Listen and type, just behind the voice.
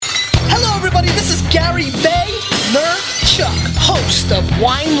host of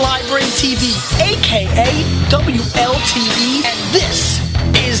Wine Library TV, aka WLTV, and this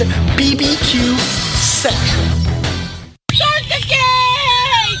is BBQ Central. Start the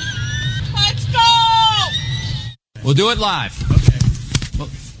game! Let's go! We'll do it live. Okay.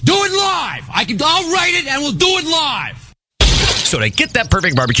 Do it live! I'll write it and we'll do it live! So to get that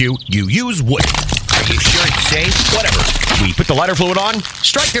perfect barbecue, you use wood. Are you sure it's safe? Whatever. We put the lighter fluid on,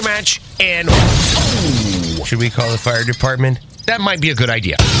 strike the match, and... Oh! Should we call the fire department? That might be a good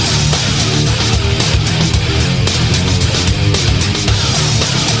idea.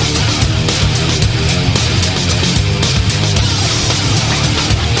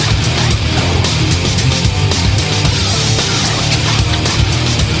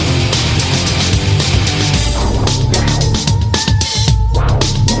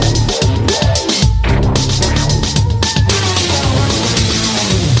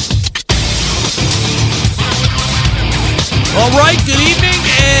 All right, good evening,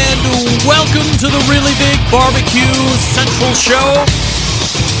 and welcome to the Really Big Barbecue Central Show.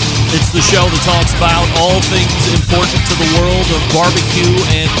 It's the show that talks about all things important to the world of barbecue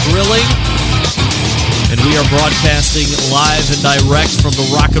and grilling. And we are broadcasting live and direct from the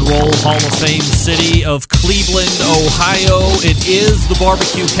Rock and Roll Hall of Fame city of Cleveland, Ohio. It is the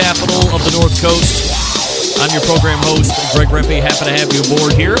barbecue capital of the North Coast. I'm your program host, Greg Rempe. Happy to have you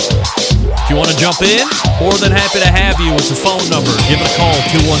aboard here. If you want to jump in, more than happy to have you. It's a phone number. Give it a call,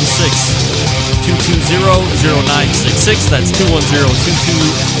 216-220-0966. That's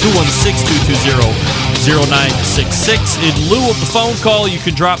 216-220-0966. In lieu of the phone call, you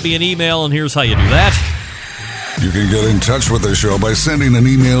can drop me an email, and here's how you do that. You can get in touch with the show by sending an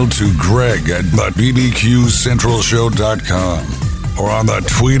email to greg@bbqcentralshow.com or on the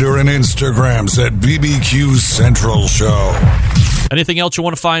Twitter and Instagrams at BBQ Central Show. Anything else you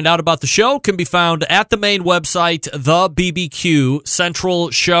want to find out about the show can be found at the main website,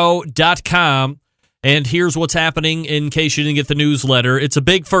 thebbqcentralshow.com. And here's what's happening in case you didn't get the newsletter. It's a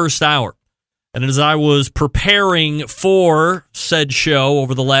big first hour. And as I was preparing for said show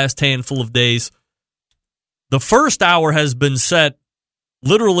over the last handful of days, the first hour has been set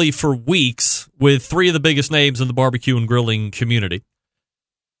literally for weeks with three of the biggest names in the barbecue and grilling community.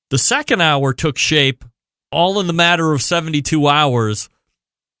 The second hour took shape all in the matter of 72 hours.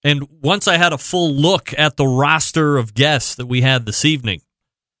 And once I had a full look at the roster of guests that we had this evening,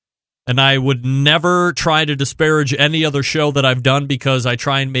 and I would never try to disparage any other show that I've done because I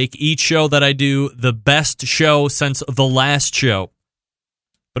try and make each show that I do the best show since the last show.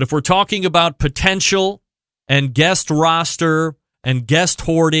 But if we're talking about potential and guest roster and guest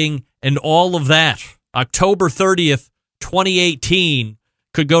hoarding and all of that, October 30th, 2018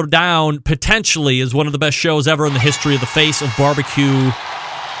 could go down potentially as one of the best shows ever in the history of the face of barbecue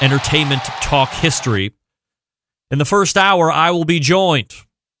entertainment talk history. In the first hour, I will be joined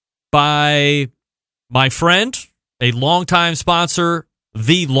by my friend, a longtime sponsor,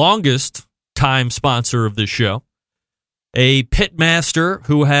 the longest time sponsor of this show, a pitmaster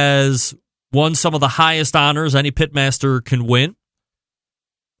who has won some of the highest honors any pitmaster can win.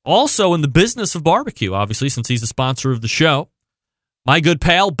 Also in the business of barbecue, obviously, since he's the sponsor of the show. My good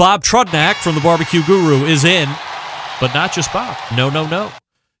pal, Bob Trudnak from the Barbecue Guru is in, but not just Bob. No.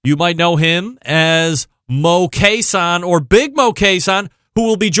 You might know him as Mo Kason or Big Mo Kason, who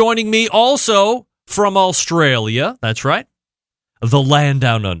will be joining me also from Australia. That's right. The land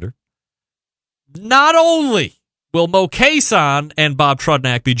down under. Not only will Mo Kason and Bob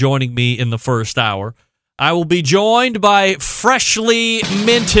Trudnak be joining me in the first hour, I will be joined by freshly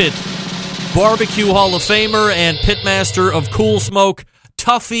minted Barbecue Hall of Famer and pitmaster of Cool Smoke,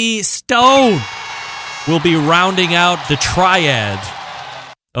 Tuffy Stone, will be rounding out the triad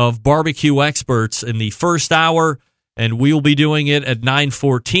of barbecue experts in the first hour, and we will be doing it at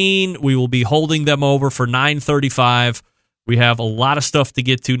 9:14. We will be holding them over for 9:35. We have a lot of stuff to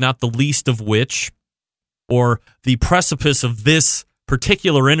get to, not the least of which, or the precipice of this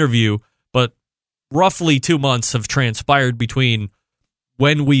particular interview, but roughly 2 months have transpired between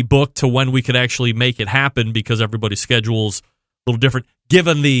when we booked to when we could actually make it happen because everybody's schedule's a little different,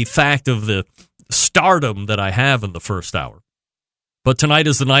 given the fact of the stardom that I have in the first hour. But tonight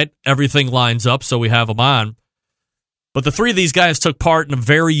is the night. Everything lines up, so we have them on. But the three of these guys took part in a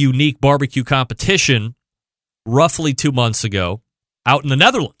very unique barbecue competition roughly 2 months ago out in the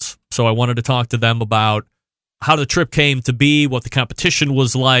Netherlands. So I wanted to talk to them about how the trip came to be, what the competition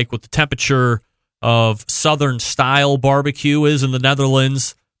was like, what the temperature of Southern-style barbecue is in the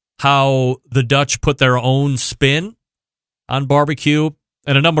Netherlands, how the Dutch put their own spin on barbecue,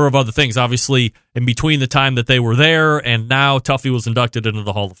 and a number of other things. Obviously, in between the time that they were there and now, Tuffy was inducted into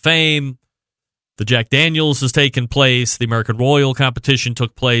the Hall of Fame. The Jack Daniels has taken place. The American Royal competition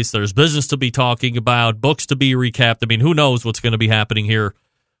took place. There's business to be talking about, books to be recapped. I mean, who knows what's going to be happening here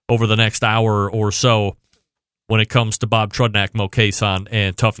over the next hour or so when it comes to Bob Trudnak, Mo Kason,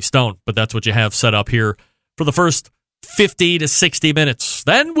 and Tuffy Stone. But that's what you have set up here for the first 50 to 60 minutes.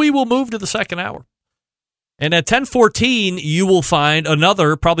 Then we will move to the second hour. And at 10:14, you will find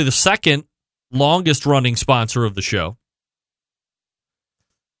another, probably the second longest-running sponsor of the show.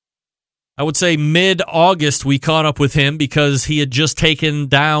 I would say mid-August we caught up with him because he had just taken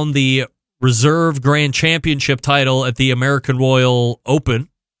down the Reserve Grand Championship title at the American Royal Open.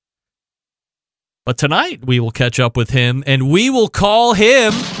 But tonight we will catch up with him, and we will call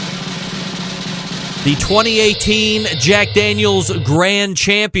him the 2018 Jack Daniels Grand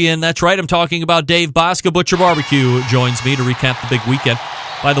Champion. That's right, I'm talking about Dave Bosca. Butcher Barbecue joins me to recap the big weekend.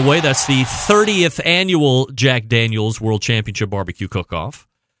 By the way, that's the 30th annual Jack Daniels World Championship Barbecue Cook-Off.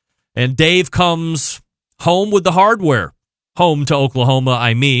 And Dave comes home with the hardware. Home to Oklahoma,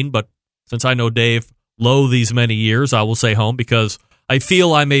 I mean, but since I know Dave low these many years, I will say home because I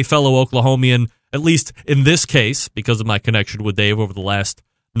feel I'm a fellow Oklahomian, at least in this case, because of my connection with Dave over the last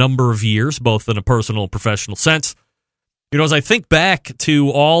number of years, both in a personal and professional sense. You know, as I think back to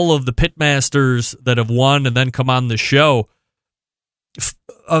all of the pitmasters that have won and then come on the show,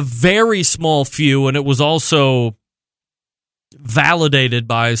 a very small few, and it was also validated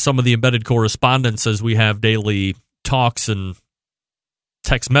by some of the embedded correspondence as we have daily talks and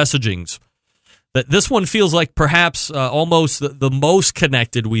text messagings, that this one feels like perhaps almost the most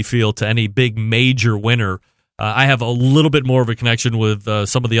connected we feel to any big major winner. I have a little bit more of a connection with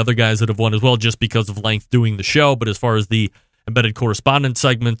some of the other guys that have won as well, just because of length doing the show. But as far as the embedded correspondence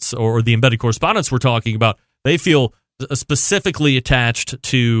segments or the embedded correspondence we're talking about, they feel specifically attached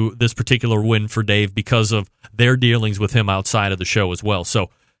to this particular win for Dave because of their dealings with him outside of the show as well.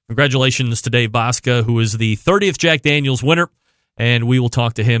 So congratulations to Dave Bosca, who is the 30th Jack Daniels winner, and we will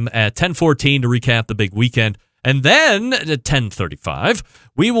talk to him at 10:14 to recap the big weekend. And then at 10:35,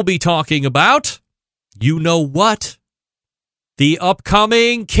 we will be talking about, you know what, the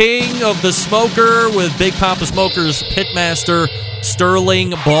upcoming King of the Smoker with Big Papa Smokers pitmaster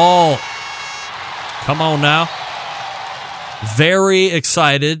Sterling Ball. Come on now. Very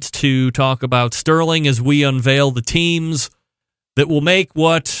excited to talk about Sterling as we unveil the teams that will make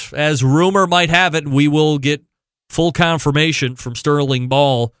what, as rumor might have it, we will get full confirmation from Sterling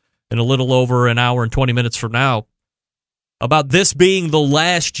Ball in a little over an hour and 20 minutes from now about this being the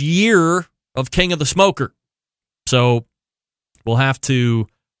last year of King of the Smoker. So we'll have to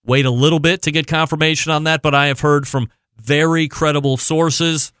wait a little bit to get confirmation on that, but I have heard from very credible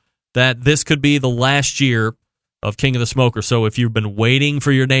sources that this could be the last year of King of the Smoker. So if you've been waiting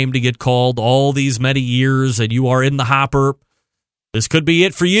for your name to get called all these many years and you are in the hopper, this could be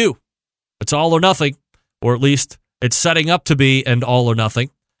it for you. It's all or nothing, or at least it's setting up to be an all or nothing.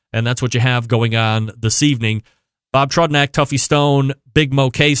 And that's what you have going on this evening. Bob Trudnak, Tuffy Stone, Big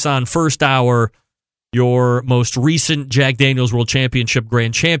Mo Kason, first hour. Your most recent Jack Daniels World Championship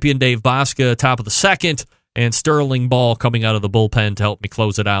Grand Champion, Dave Bosca, top of the second, and Sterling Ball coming out of the bullpen to help me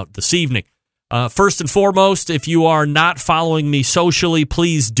close it out this evening. First and foremost, if you are not following me socially,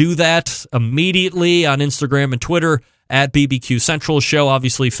 please do that immediately on Instagram and Twitter at BBQ Central Show.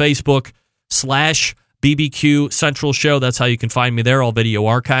 Obviously, Facebook/BBQ Central Show. That's how you can find me there. All video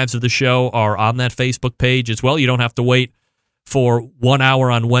archives of the show are on that Facebook page as well. You don't have to wait for 1 hour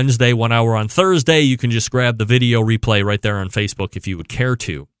on Wednesday, 1 hour on Thursday. You can just grab the video replay right there on Facebook if you would care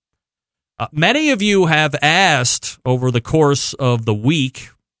to. Many of you have asked over the course of the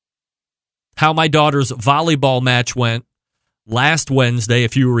week how my daughter's volleyball match went last Wednesday.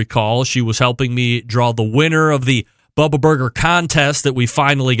 If you recall, she was helping me draw the winner of the Bubba Burger contest that we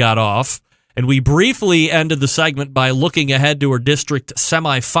finally got off. And we briefly ended the segment by looking ahead to her district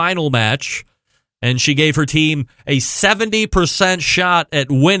semifinal match. And she gave her team a 70% shot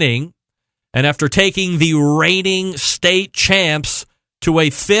at winning. And after taking the reigning state champs to a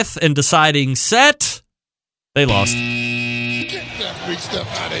fifth and deciding set, they lost. Get that big stuff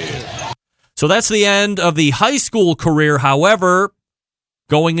out of here. So that's the end of the high school career. However,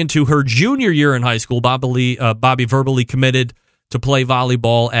 going into her junior year in high school, Bobby verbally committed to play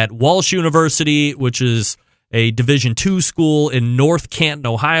volleyball at Walsh University, which is a Division II school in North Canton,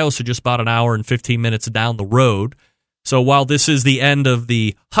 Ohio, so just about an hour and 15 minutes down the road. So while this is the end of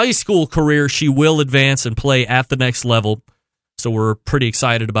the high school career, she will advance and play at the next level. So we're pretty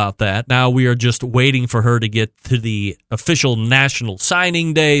excited about that. Now we are just waiting for her to get to the official national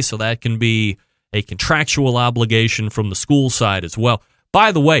signing day, so that can be a contractual obligation from the school side as well.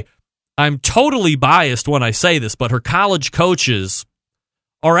 By the way, I'm totally biased when I say this, but her college coaches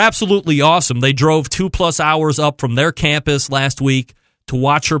are absolutely awesome. They drove 2+ hours up from their campus last week to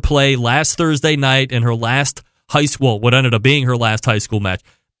watch her play last Thursday night in her last high school, what ended up being her last high school match.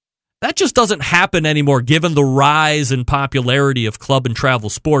 That just doesn't happen anymore given the rise in popularity of club and travel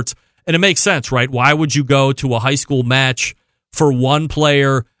sports. And it makes sense, right? Why would you go to a high school match for one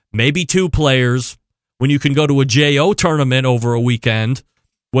player, maybe two players, when you can go to a JO tournament over a weekend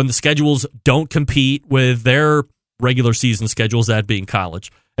when the schedules don't compete with their regular season schedules, that being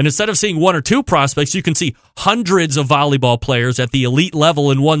college? And instead of seeing one or two prospects, you can see hundreds of volleyball players at the elite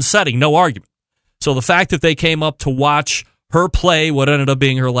level in one setting, no argument. So the fact that they came up to watch her play what ended up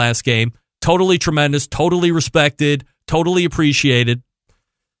being her last game, totally tremendous, totally respected, totally appreciated.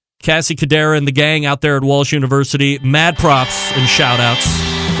 Cassie Cadera and the gang out there at Walsh University, mad props and shout-outs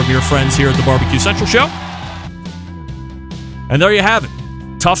from your friends here at the Barbecue Central Show. And there you have it.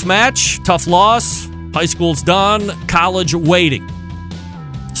 Tough match, tough loss, high school's done, college waiting.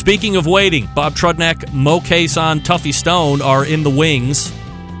 Speaking of waiting, Bob Trudnak, Mo Kason, Tuffy Stone are in the wings.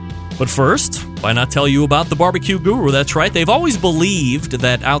 But first, why not tell you about the Barbecue Guru? That's right, they've always believed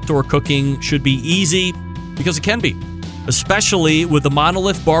that outdoor cooking should be easy because it can be. Especially with the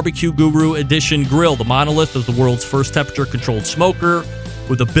Monolith Barbecue Guru Edition grill. The Monolith is the world's first temperature-controlled smoker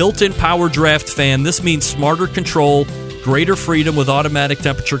with a built-in power draft fan. This means smarter control, greater freedom with automatic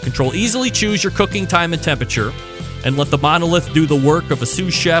temperature control. Easily choose your cooking time and temperature and let the Monolith do the work of a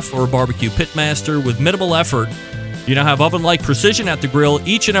sous chef or a barbecue pitmaster with minimal effort. You now have oven-like precision at the grill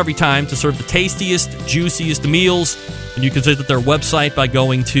each and every time to serve the tastiest, juiciest meals. And you can visit their website by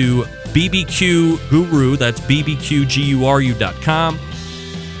going to BBQ Guru, that's bbqguru.com.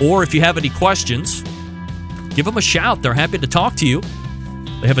 Or if you have any questions, give them a shout. They're happy to talk to you.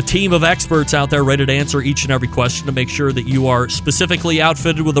 They have a team of experts out there ready to answer each and every question to make sure that you are specifically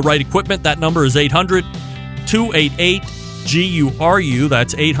outfitted with the right equipment. That number is 800-288-GURU.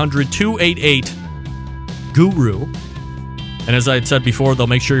 That's 800-288-GURU. And as I had said before, they'll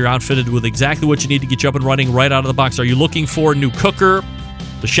make sure you're outfitted with exactly what you need to get you up and running right out of the box. Are you looking for a new cooker?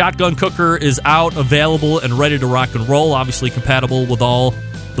 The shotgun cooker is out, available, and ready to rock and roll. Obviously compatible with all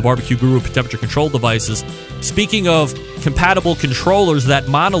the Barbecue Guru temperature control devices. Speaking of compatible controllers, that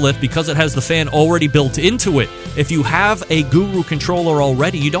Monolith, because it has the fan already built into it, if you have a Guru controller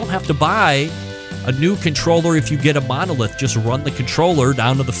already, you don't have to buy a new controller if you get a Monolith. Just run the controller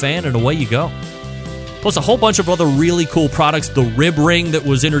down to the fan and away you go. Plus a whole bunch of other really cool products. The Rib Ring that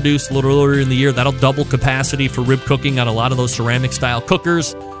was introduced a little earlier in the year, that'll double capacity for rib cooking on a lot of those ceramic-style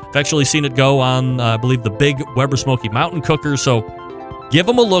cookers. I've actually seen it go on, I believe, the big Weber Smoky Mountain cookers. So give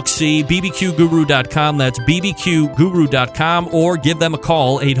them a look-see, bbqguru.com. That's bbqguru.com. Or give them a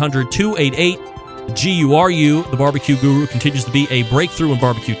call, 800-288-GURU. The Barbecue Guru continues to be a breakthrough in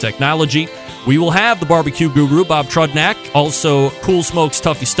barbecue technology. We will have the Barbecue Guru, Bob Trudnak, also Cool Smokes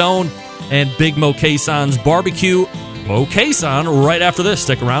Tuffy Stone, and Big Mo Kason's Barbecue. Mo Kason right after this.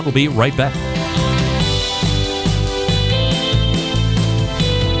 Stick around. We'll be right back.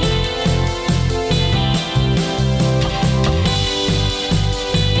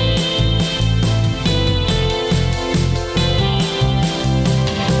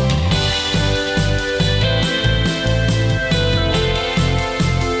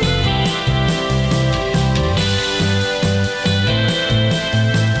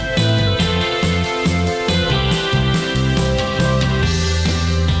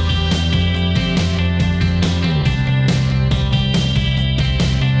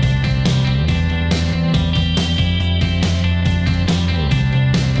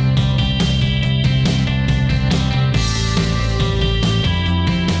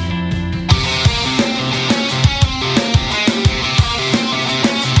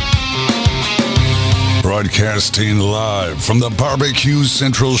 Broadcasting live from the Barbecue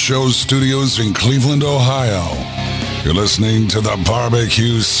Central Show studios in Cleveland, Ohio. You're listening to the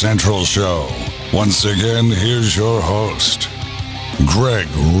Barbecue Central Show. Once again, here's your host, Greg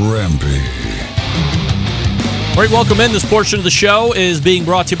Rempe. All right, welcome in. This portion of the show is being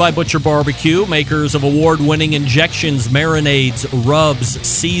brought to you by Butcher Barbecue, makers of award-winning injections, marinades, rubs,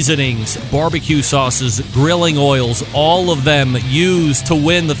 seasonings, barbecue sauces, grilling oils, all of them used to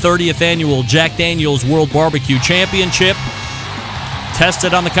win the 30th annual Jack Daniel's World Barbecue Championship.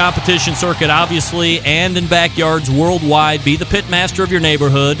 Tested on the competition circuit, obviously, and in backyards worldwide. Be the pit master of your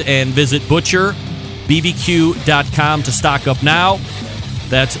neighborhood and visit butcherbbq.com to stock up now.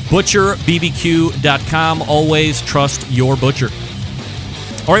 That's butcherbbq.com. Always trust your butcher.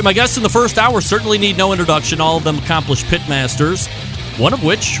 All right, my guests in the first hour certainly need no introduction. All of them accomplished pitmasters, one of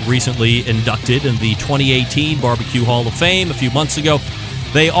which recently inducted in the 2018 Barbecue Hall of Fame a few months ago.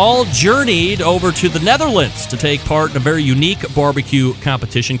 They all journeyed over to the Netherlands to take part in a very unique barbecue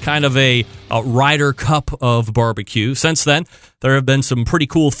competition, kind of a Ryder Cup of barbecue. Since then, there have been some pretty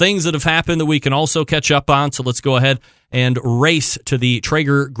cool things that have happened that we can also catch up on. So let's go ahead and race to the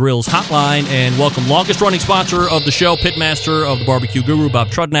Traeger Grills hotline and welcome longest-running sponsor of the show, Pitmaster of the Barbecue Guru, Bob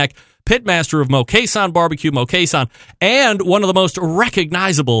Trudnak, Pitmaster of Mo Cason Barbecue, Mo Cason, and one of the most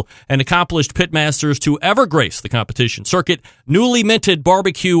recognizable and accomplished pitmasters to ever grace the competition circuit, newly minted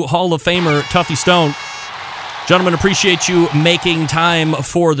Barbecue Hall of Famer Tuffy Stone. Gentlemen, appreciate you making time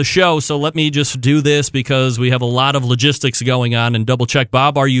for the show. So let me just do this because we have a lot of logistics going on and double check.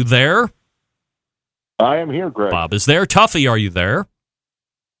 Bob, are you there? I am here, Greg. Bob is there. Tuffy, are you there?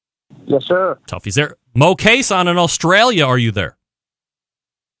 Yes, sir. Tuffy's there. Mo Cason in Australia, are you there?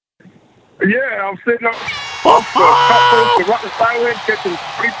 Yeah, I'm sitting on the Rotten Silent catching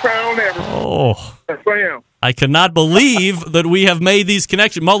 3-pound average. Oh. Yes, I am. I cannot believe that we have made these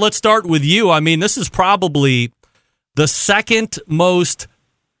connections. Mo, let's start with you. I mean, this is probably the second most,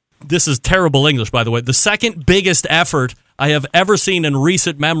 this is terrible English, by the way, the second biggest effort I have ever seen in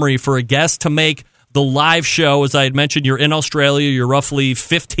recent memory for a guest to make the live show. As I had mentioned, you're in Australia. You're roughly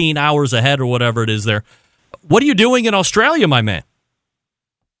 15 hours ahead or whatever it is there. What are you doing in Australia, my man?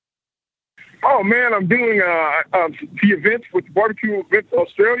 Oh, man, I'm doing the events with Barbecue Events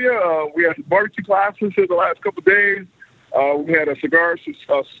Australia. We had barbecue classes here the last couple of days. We had a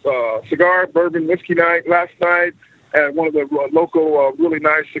cigar, bourbon, whiskey night last night at one of the local really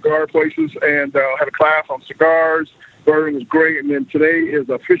nice cigar places, and had a class on cigars. Bourbon was great. And then today is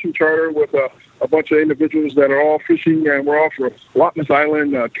a fishing charter with a bunch of individuals that are all fishing, and we're off for Watness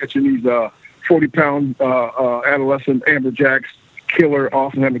Island catching these 40-pound adolescent amberjacks. Killer,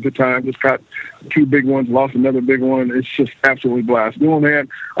 awesome, having a good time. Just got 2 big ones, lost another big one. It's just absolutely blast. Doing that,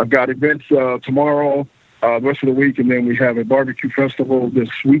 I've got events tomorrow, the rest of the week, and then we have a barbecue festival this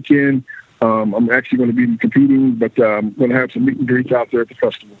weekend. I'm actually going to be competing, but I'm going to have some meet and greets out there at the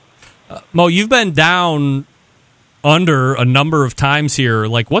festival. Mo, you've been down under a number of times here.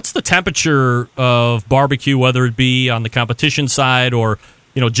 Like, what's the temperature of barbecue, whether it be on the competition side or,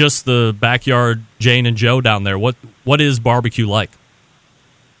 you know, just the backyard Jane and Joe down there? What is barbecue like?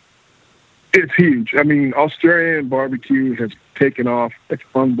 It's huge. I mean, Australian barbecue has taken off. It's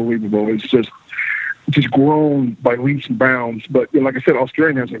unbelievable. It's just grown by leaps and bounds. But like I said,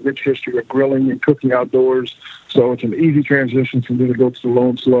 Australia has a rich history of grilling and cooking outdoors. So it's an easy transition for me to go to the low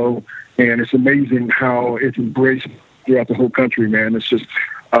and slow. And it's amazing how it's embraced throughout the whole country, man. It's just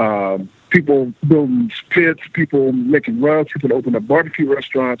people building pits, people making rubs, people open up barbecue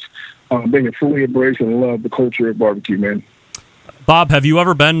restaurants. They have fully embraced and love the culture of barbecue, man. Bob, have you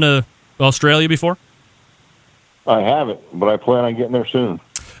ever been to Australia before? I haven't, but I plan on getting there soon.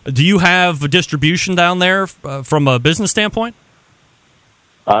 Do you have a distribution down there from a business standpoint?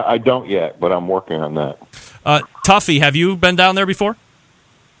 I don't yet, but I'm working on that. Tuffy, have you been down there before?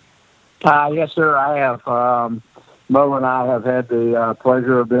 Yes, sir, I have. Mo and I have had the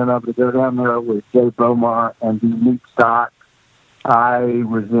pleasure of being able to go down there with Dave Beaumont and the Meat Stock. I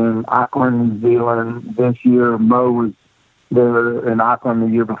was in Auckland, New Zealand this year. Mo was there in Auckland the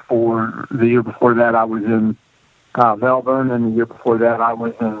year before. The year before that, I was in Melbourne, and the year before that, I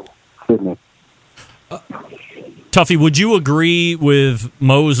was in Sydney. Tuffy, would you agree with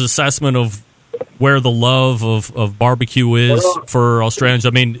Mo's assessment of where the love of barbecue is for Australians?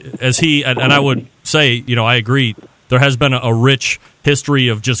 I mean, as he, and I would say, you know, I agree, there has been a rich history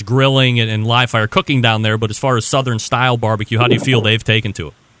of just grilling and live fire cooking down there, but as far as Southern-style barbecue, how do you feel they've taken to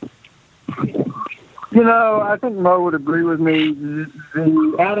it? You know, I think Mo would agree with me.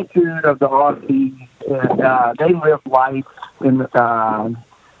 The attitude of the Aussies, they live life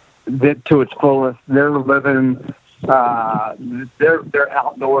to its fullest. They're living, they're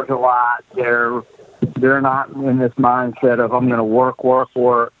outdoors a lot. They're not in this mindset of I'm going to work,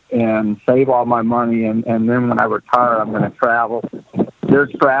 and save all my money, and then when I retire, I'm going to travel. They're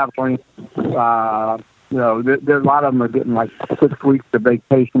traveling. You know, there a lot of them are getting like 6 weeks of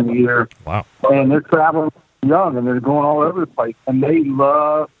vacation a year. Wow. And they're traveling young, and they're going all over the place. And they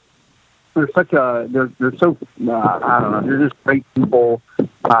love. They're so I don't know. They're just great people,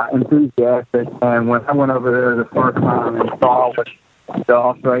 enthusiastic. And when I went over there the first time and saw what the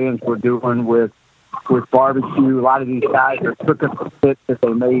Australians were doing with barbecue, a lot of these guys are cooking for pits that they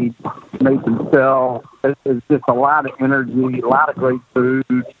made themselves. It's just a lot of energy, a lot of great food,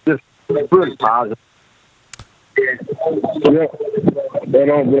 just really positive. Yeah. Right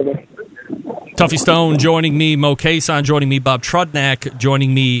on, brother. Tuffy Stone joining me, Mo Cason joining me, Bob Trudnak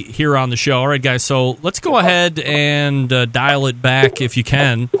joining me here on the show. All right, guys, so let's go ahead and dial it back if you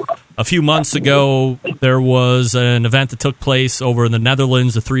can. a few months ago, there was an event that took place over in the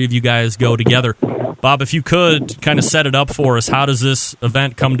Netherlands. The three of you guys go together. Bob, if you could kind of set it up for us, how does this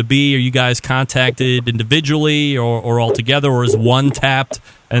event come to be? Are you guys contacted individually or all together, or is one tapped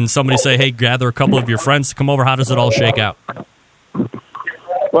and somebody say, hey, gather a couple of your friends to come over? How does it all shake out?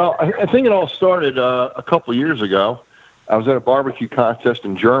 Well, I think it all started a couple of years ago. I was at a barbecue contest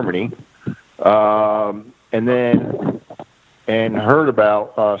in Germany, and heard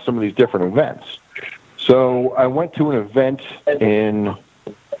about some of these different events. So I went to an event in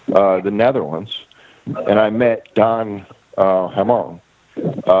the Netherlands, and I met Don Hamon,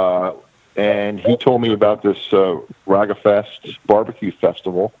 and he told me about this Ragafest barbecue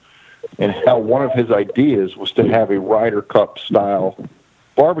festival, and how one of his ideas was to have a Ryder Cup style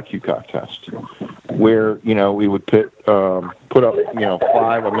barbecue contest, where we would put up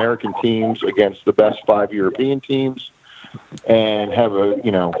 5 American teams against the best 5 European teams, and have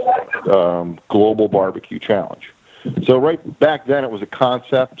a global barbecue challenge. So right back then it was a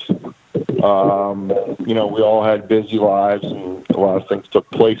concept. We all had busy lives and a lot of things took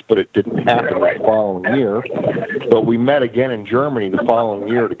place, but it didn't happen the following year. But we met again in Germany the following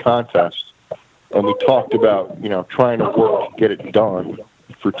year at a contest, and we talked about trying to work to get it done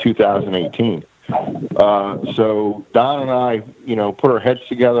for 2018. So Don and I, put our heads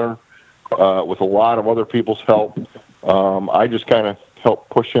together with a lot of other people's help. I just kind of helped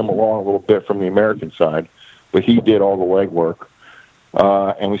push him along a little bit from the American side, but he did all the legwork.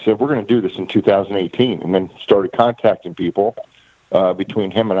 And we said, we're going to do this in 2018, and then started contacting people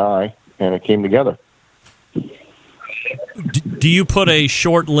between him and I, and it came together. Do you put a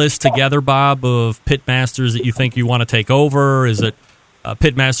short list together, Bob, of pitmasters that you think you want to take over? Is it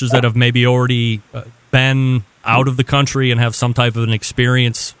pitmasters that have maybe already been out of the country and have some type of an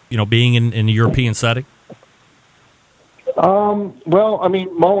experience, being in a European setting? Well, I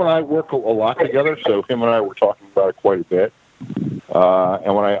mean, Mo and I work a lot together, so him and I were talking about it quite a bit.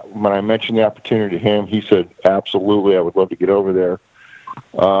 And when I mentioned the opportunity to him, he said, absolutely, I would love to get over there.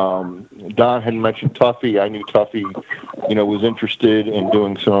 Don had mentioned Tuffy. I knew Tuffy, was interested in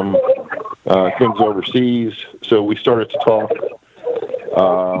doing some things overseas, so we started to talk.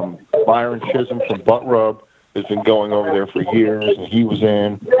 Byron Chisholm from Butt Rub has been going over there for years, and he was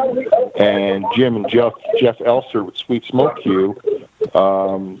in. And Jim and Jeff Elser with Sweet Smoke Q.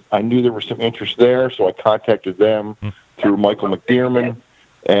 I knew there was some interest there, so I contacted them through Michael McDearman,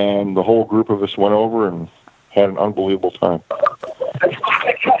 and the whole group of us went over and had an unbelievable time.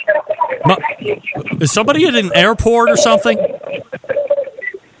 Is somebody at an airport or something?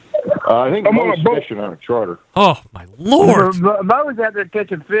 I think Mo's fishing on a charter. Oh, my Lord. Mo was out there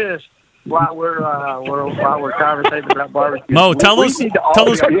catching fish while we're conversating about barbecue. Mo, tell those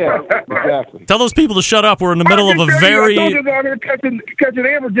people to shut up. We're in the middle of a very catching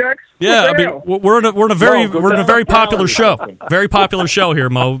amberjacks. Yeah, I mean, we're in a very popular show. Very popular show here,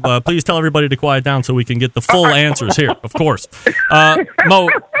 Mo. Please tell everybody to quiet down so we can get the full answers here. Of course,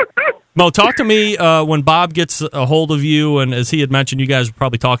 Mo, talk to me when Bob gets a hold of you, and as he had mentioned, you guys are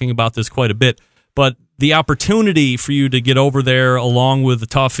probably talking about this quite a bit, but the opportunity for you to get over there along with the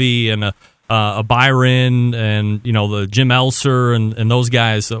Tuffy and a Byron and, the Jim Elser and those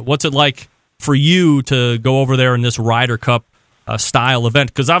guys, what's it like for you to go over there in this Ryder Cup style event?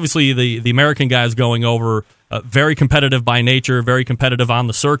 Because obviously the American guys going over, very competitive by nature, very competitive on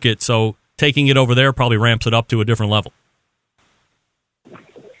the circuit, so taking it over there probably ramps it up to a different level.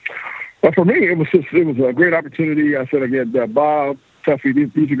 Well, for me, it was a great opportunity. I said again, Bob,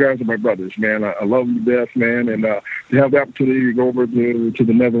 Tuffy, these guys are my brothers, man. I love them to death, man. And to have the opportunity to go over to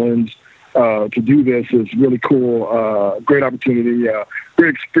the Netherlands to do this is really cool. Great opportunity,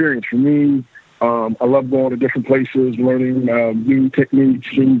 great experience for me. I love going to different places, learning new techniques,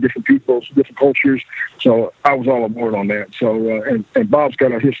 seeing different people, different cultures. So I was all aboard on that. So and Bob's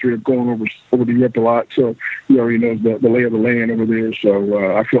got a history of going over to Europe a lot, so he already knows the lay of the land over there.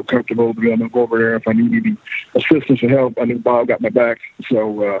 So I felt comfortable to be able to go over there if I needed any assistance or help. I knew Bob got my back.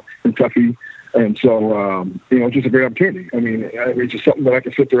 So and Tuffy. And so, just a great opportunity. I mean, it's just something that I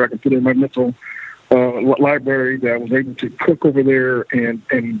can sit there, I can put in my mental library, that I was able to cook over there and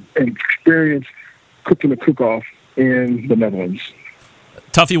experience cooking a cook-off in the Netherlands.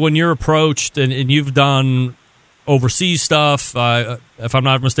 Tuffy, when you're approached and you've done overseas stuff, if I'm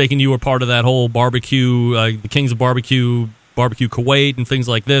not mistaken, you were part of that whole barbecue, the Kings of Barbecue Kuwait and things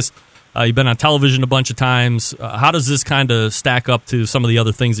like this. You've been on television a bunch of times. How does this kind of stack up to some of the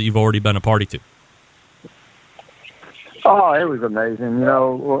other things that you've already been a party to? Oh, it was amazing.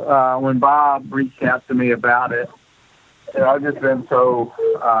 When Bob reached out to me about it, I've just been so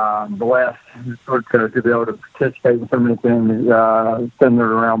blessed to be able to participate in so many things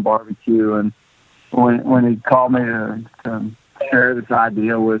centered around barbecue. And when he called me to share this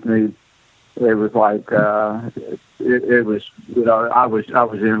idea with me, it was like it was, I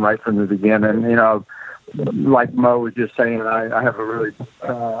was in right from the beginning. Like Mo was just saying, I have a really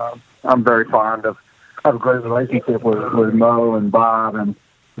I'm very fond of a great relationship with Mo and Bob, and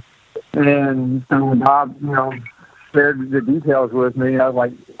so when Bob shared the details with me, I was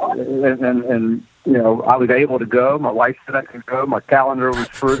like, and I was able to go. My wife said I could go. My calendar was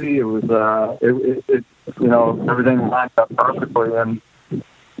free. It was everything lined up perfectly, and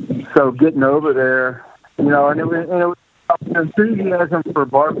so getting over there, and it was enthusiasm for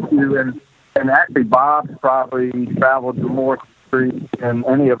barbecue, and actually Bob's probably traveled to more countries than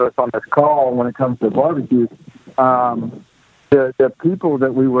any of us on this call when it comes to barbecue. The people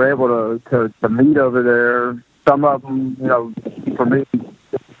that we were able to meet over there, some of them, for me, in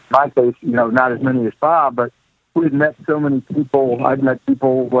my case, not as many as Bob, but we'd met so many people. I'd met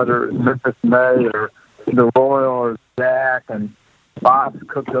people, whether it's Memphis May or the Royal or Jack, and Bob's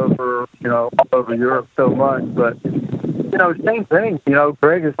cooked over, all over Europe so much. But, same thing,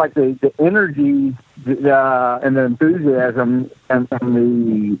 Greg, it's like the energy and the enthusiasm and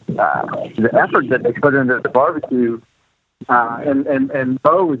the effort that they put into the barbecue. And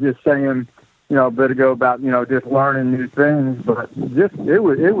Bo was just saying, a bit ago about, just learning new things, but just, you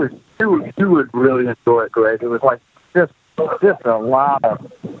would really enjoy it, Greg. It was like just a lot of,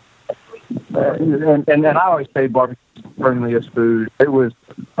 and I always say barbecue is the friendliest food. It was,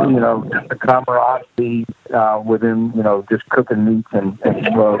 just a camaraderie within, just cooking meats and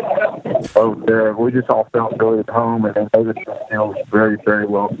smoke over there. We just all felt really at home, and they just feel very, very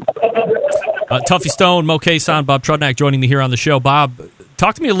well. Tuffy Stone, Mo Kason, Bob Trudnak joining me here on the show. Bob,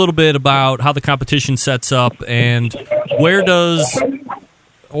 talk to me a little bit about how the competition sets up, and where does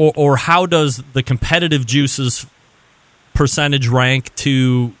or how does the competitive juices percentage rank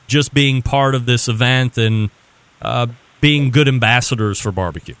to just being part of this event and being good ambassadors for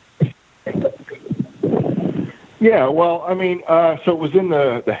barbecue? Yeah, well, so it was in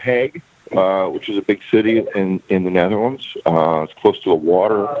the Hague, which is a big city in the Netherlands. It's close to the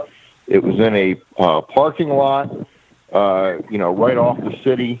water. It was in a parking lot, right off the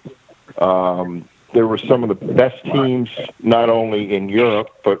city. There were some of the best teams, not only in Europe,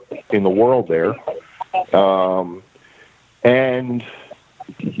 but in the world there. And,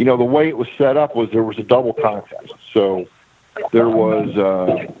 the way it was set up was there was a double contest. So there was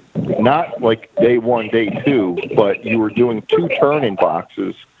not like day one, day two, but you were doing 2 turn-in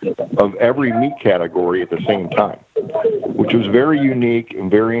boxes of every meat category at the same time, which was very unique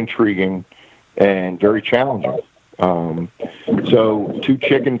and very intriguing and very challenging. So 2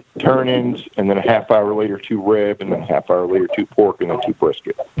 chicken turn-ins, and then a half hour later 2 rib, and then a half hour later 2 pork, and then 2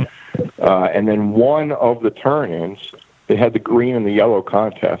 brisket. And then one of the turn-ins, they had the green and the yellow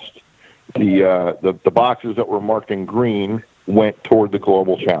contest. The boxes that were marked in green went toward the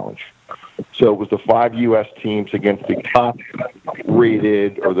global challenge. So it was the 5 U.S. teams against the top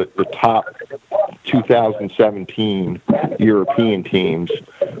rated, or the top 2017 European teams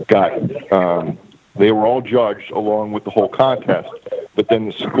they were all judged along with the whole contest, but then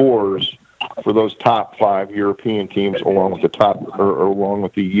the scores for those top 5 European teams, along with along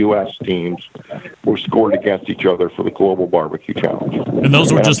with the U.S. teams, were scored against each other for the Global Barbecue Challenge. And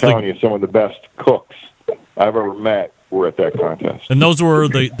those were I'm telling you, some of the best cooks I've ever met were at that contest. And those were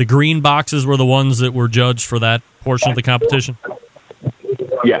the green boxes were the ones that were judged for that portion of the competition?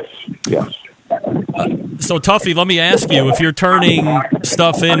 Yes. So, Tuffy, let me ask you, if you're turning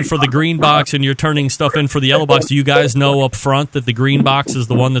stuff in for the green box and you're turning stuff in for the yellow box, do you guys know up front that the green box is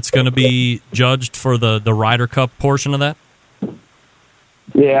the one that's going to be judged for the Ryder Cup portion of that?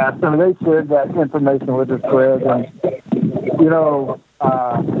 Yeah, so they shared that information with us, Greg, and,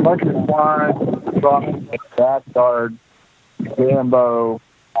 Bunch of Swine brought me the backyard Gambo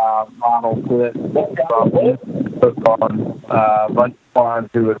model kit from Bunch of Swine,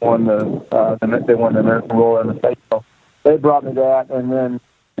 who had won they won the American Royal Invitational. They brought me that, and then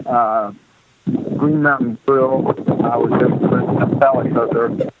Green Mountain Grill. I was just a pellet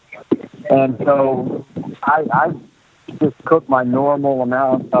cooker, and so I just cook my normal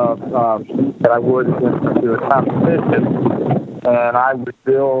amount of meat that I would into a competition, and I would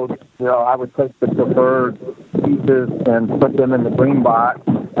build. I would take the preferred pieces and put them in the green box,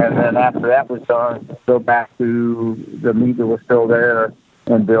 and then after that was done, go back to the meat that was still there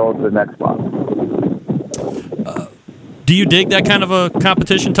and build the next box. Do you dig that kind of a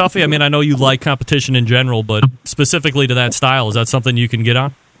competition, Tuffy? I know you like competition in general, but specifically to that style, is that something you can get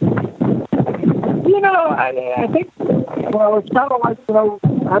on? I think Well, it's kind of like,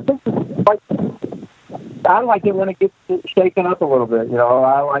 I think it's like, I like it when it gets shaken up a little bit.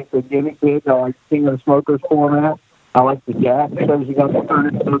 I like the Gimme Kids. I like King of the Smokers format. I like the Jack. Shows you got to turn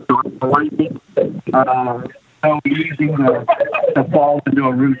it into a lightning. So easy to fall into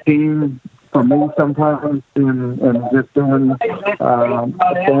a routine for me sometimes, and just doing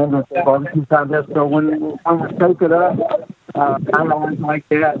standard barbecue contest. So when we shake it up, I don't like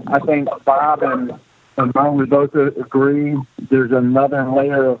that. I think Bob and Mo would both agree there's another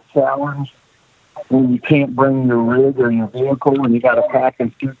layer of challenge when you can't bring your rig or your vehicle and you got to pack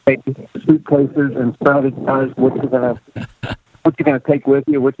in suitcases and strategize what you're gonna take with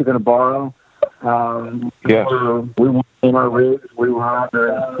you, what you're gonna borrow. Yes. We were in our rigs, we were on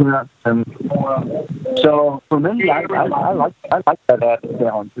the tents, and so for me, I like that added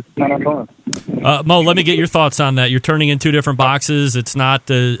challenge. It's kind of fun. Mo, let me get your thoughts on that. You're turning in two different boxes. It's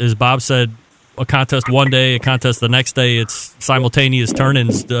not, as Bob said, a contest one day, a contest the next day. It's simultaneous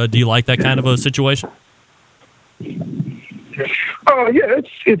turn-ins. Do you like that kind of a situation? Yeah,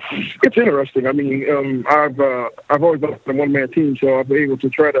 it's interesting. I mean, I've always been a one-man team, so I've been able to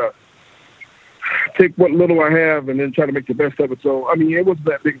try to take what little I have and then try to make the best of it. So, I mean, it wasn't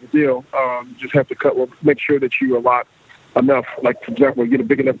that big of a deal. You just have to make sure that you allot enough. Like, for example, you get a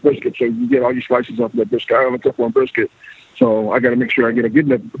big enough brisket so you get all your slices off that brisket. I only took one brisket. So I got to make sure I get a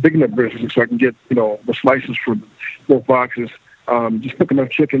big enough brisket so I can get, the slices for both boxes. Just cook enough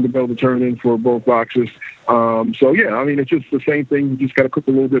chicken to be able to turn in for both boxes. So, yeah, I mean, it's just the same thing. You just got to cook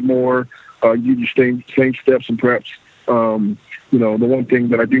a little bit more, use your same steps and preps. The one thing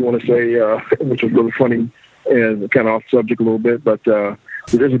that I do want to say, which is really funny and kind of off subject a little bit, but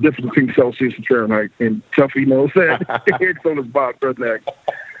there's a difference between Celsius and Fahrenheit, and Tuffy knows that. So does Bob Trudnak.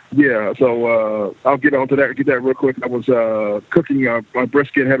 Yeah, so I'll get onto that. Get that real quick. I was cooking my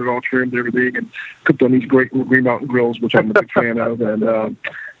brisket, had it all trimmed, everything, and cooked on these great Green Mountain grills, which I'm a big fan of, and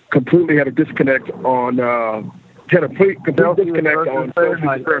completely had a disconnect on Celsius and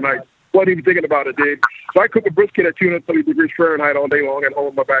Fahrenheit. Wasn't even thinking about it, Dave. So I cook a brisket at 230 degrees Fahrenheit all day long at home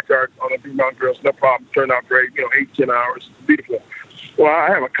in my backyard on a Green Mountain grill. No problem. Turned out great. 8-10 hours. Beautiful. Well, I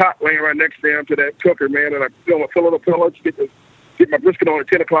have a cot laying right next to that cooker, man, and I fill it up pellets, get my brisket on at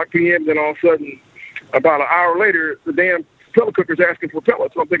 10 o'clock p.m., then all of a sudden, about an hour later, the damn pellet cooker's asking for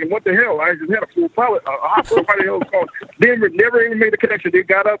pellets. So I'm thinking, what the hell? I just had a full pellet. A hot pellet, what the hell is called? Denver never even made the connection. They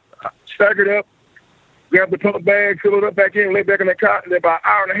got up, staggered up, grabbed the pellet bag, filled it up back in, laid back on that cot, and then about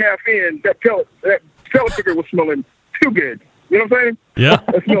an hour and a half in, that pellet cooker was smelling too good. You know what I'm saying? Yeah.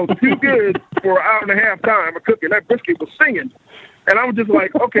 It smelled too good for an hour and a half time of cooking. That brisket was singing. And I was just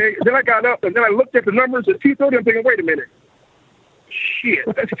like, okay. Then I got up, and then I looked at the numbers at 2:30. I'm thinking, wait a minute. Shit,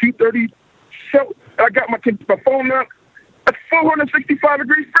 that's 2:30. So I got my phone out. That's 465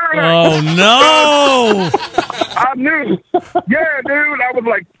 degrees Fahrenheit. Oh, no. I knew. Yeah, dude. I was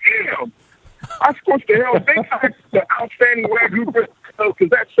like, damn. I scorched the hell. Thanks to the outstanding Wagyu because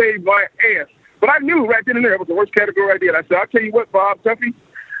that saved my ass. But I knew right then and there it was the worst category I did. I said, I'll tell you what, Bob Tuffy,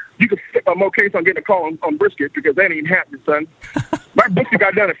 you can skip my Mo case on getting a call on brisket because that ain't happening, son. My brisket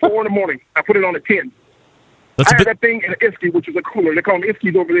got done at 4 in the morning. I put it on at 10. I had that thing in an Iski, which is a cooler. They call them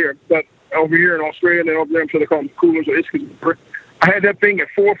Iskis over there, but over here in Australia and then over there, I'm sure they call them coolers or Iskis. I had that thing at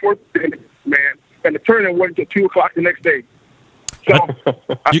 4:40, man, and the turn-in wasn't until 2 o'clock the next day. So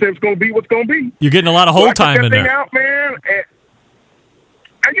I said it's going to be what's going to be. You're getting a lot of whole time in there. I took that thing out, man,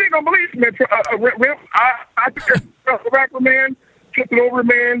 and you ain't going to believe it, man. I took that wrapper, man, flipped it over,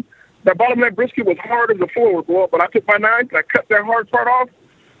 man. The bottom of that brisket was hard as the floor was blown, but I took my knife and I cut that hard part off,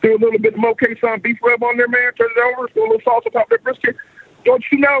 threw a little bit of Mo Quezon beef rub on there, man, turned it over, threw a little sauce on top of that brisket. Don't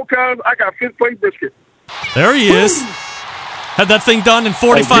you know, cuz I got 5th place brisket. There he is. Had that thing done in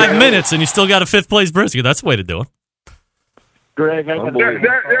 45 minutes, and you still got a 5th place brisket. That's the way to do it. Greg, there's something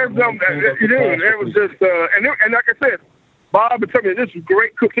it was just, and like I said, Bob and something, this is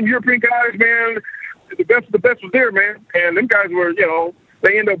great. Cook some European guys, man. The best of the best was there, man. And them guys were,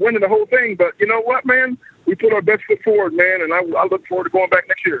 they ended up winning the whole thing. But you know what, man? We put our best foot forward, man, and I look forward to going back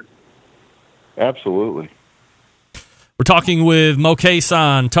next year. Absolutely. We're talking with Mo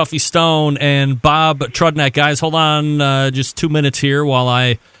Quezon, Tuffy Stone, and Bob Trudnak. Guys, hold on just 2 minutes here while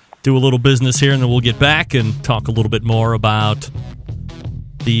I do a little business here, and then we'll get back and talk a little bit more about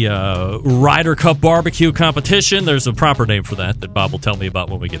the Ryder Cup barbecue competition. There's a proper name for that Bob will tell me about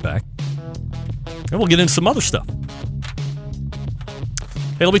when we get back. And we'll get into some other stuff.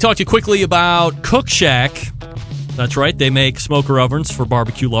 Hey, let me talk to you quickly about Cook Shack. That's right, they make smoker ovens for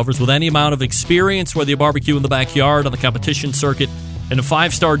barbecue lovers with any amount of experience, whether you barbecue in the backyard, on the competition circuit, in a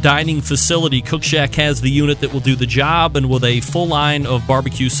 5-star dining facility. Cook Shack has the unit that will do the job, and with a full line of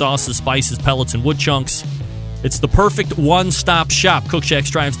barbecue sauces, spices, pellets, and wood chunks, It's the perfect one-stop shop. Cook Shack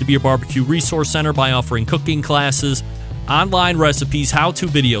strives to be your barbecue resource center by offering cooking classes, online recipes, how-to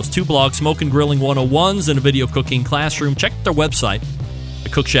videos, 2 blogs, smoke and grilling 101s, and a video cooking classroom. Check out their website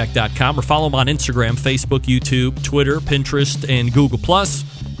at cookshack.com or follow them on Instagram, Facebook, YouTube, Twitter, Pinterest, and Google+.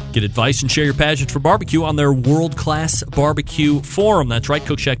 Get advice and share your passion for barbecue on their world-class barbecue forum. That's right,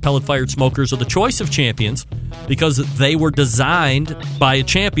 Cook Shack pellet-fired smokers are the choice of champions because they were designed by a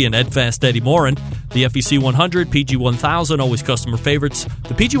champion, Ed Fast Eddie Morin. The FEC 100, PG 1000, always customer favorites.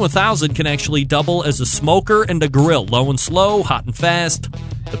 The PG 1000 can actually double as a smoker and a grill, low and slow, hot and fast.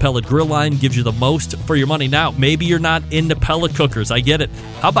 The pellet grill line gives you the most for your money. Now, maybe you're not into pellet cookers. I get it.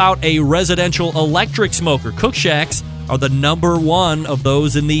 How about a residential electric smoker? Cook Shacks are the number one of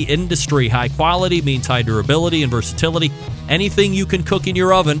those in the industry. High quality means high durability and versatility. Anything you can cook in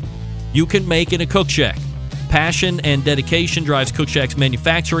your oven, you can make in a Cook Shack. Passion and dedication drives Cook Shack's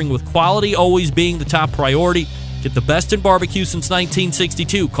manufacturing, with quality always being the top priority. Get the best in barbecue since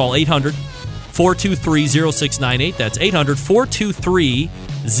 1962. Call 800-423-0698. That's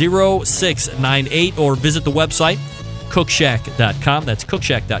 800-423-0698. Or visit the website, cookshack.com. That's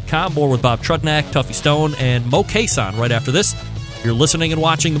cookshack.com. More with Bob Trudnak, Tuffy Stone, and Mo Cason right after this. You're listening and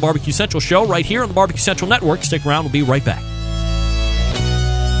watching the Barbecue Central Show right here on the Barbecue Central Network. Stick around. We'll be right back.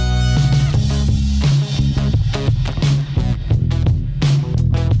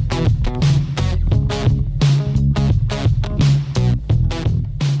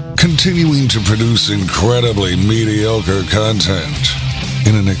 Continuing to produce incredibly mediocre content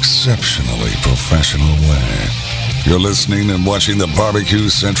in an exceptionally professional way. You're listening and watching the Barbecue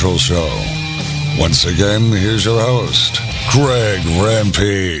Central Show. Once again, here's your host, Greg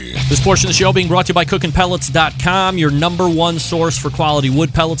Rempe. This portion of the show being brought to you by CookinPellets.com, your number one source for quality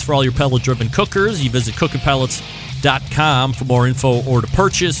wood pellets for all your pellet-driven cookers. You visit CookinPellets.com for more info or to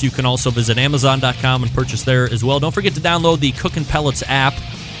purchase. You can also visit Amazon.com and purchase there as well. Don't forget to download the Cookin' Pellets app.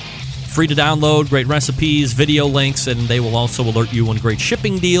 Free to download, great recipes, video links, and they will also alert you when great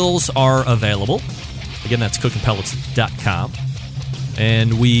shipping deals are available. Again, that's CookinPellets.com.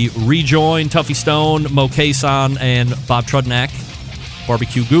 And we rejoin Tuffy Stone, Mo Cason, and Bob Trudnak,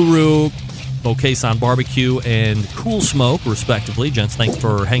 Barbecue Guru, Mo Cason Barbecue, and Cool Smoke, respectively. Gents, thanks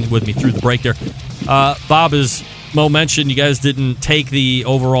for hanging with me through the break there. Bob, as Mo mentioned, you guys didn't take the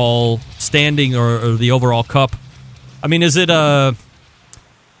overall standing or the overall cup. I mean, is it a...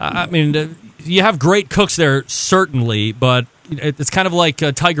 you have great cooks there, certainly, but it's kind of like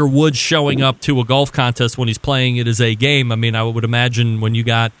Tiger Woods showing up to a golf contest when he's playing it as a game. I mean, I would imagine when you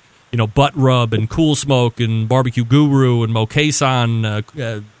got, Butt Rub and Cool Smoke and Barbecue Guru and Mo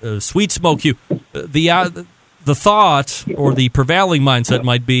Cason, Sweet Smoke, the thought or the prevailing mindset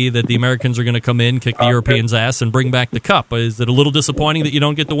might be that the Americans are going to come in, kick the Europeans' ass, and bring back the cup. Is it a little disappointing that you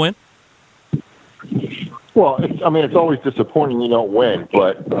don't get the win? Well, it's always disappointing you don't win,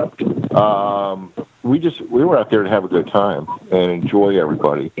 but we were out there to have a good time and enjoy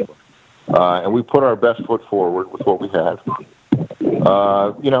everybody, and we put our best foot forward with what we had.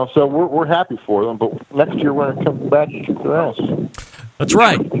 So we're happy for them, but next year we're going to come back and kick their ass. That's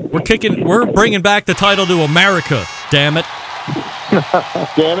right. We're bringing back the title to America. Damn it.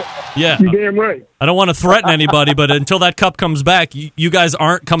 Damn it. Yeah. You're damn right. I don't want to threaten anybody, but until that cup comes back, you guys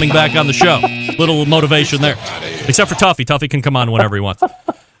aren't coming back on the show. Little motivation there. Except for Tuffy. Tuffy can come on whenever he wants.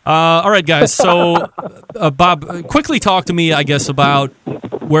 All right, guys. So, Bob, quickly talk to me, I guess, about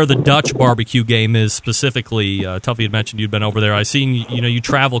where the Dutch barbecue game is specifically. Tuffy had mentioned you'd been over there. I've seen, you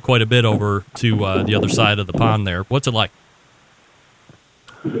travel quite a bit over to the other side of the pond there. What's it like?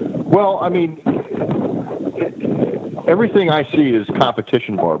 Well, everything I see is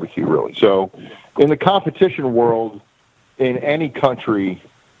competition barbecue, really. So in the competition world, in any country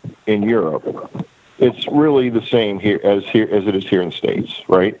in Europe, it's really the same here as it is here in the States,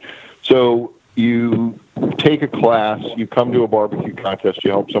 right? So you take a class, you come to a barbecue contest,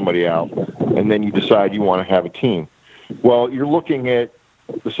 you help somebody out, and then you decide you want to have a team. Well, you're looking at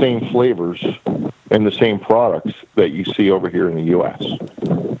the same flavors and the same products that you see over here in the U.S.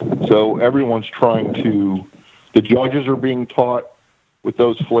 So everyone's trying to... The judges are being taught with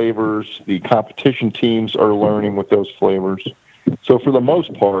those flavors. The competition teams are learning with those flavors. So for the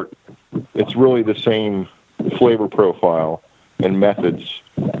most part, it's really the same flavor profile and methods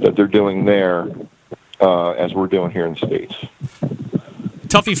that they're doing there as we're doing here in the States.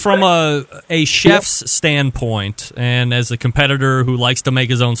 Tuffy, from a chef's standpoint, and as a competitor who likes to make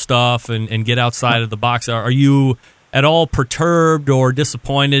his own stuff and get outside of the box, are you at all perturbed or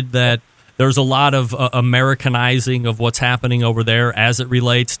disappointed that there's a lot of Americanizing of what's happening over there as it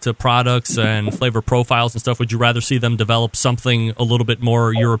relates to products and flavor profiles and stuff? Would you rather see them develop something a little bit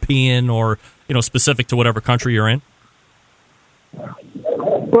more European or, specific to whatever country you're in?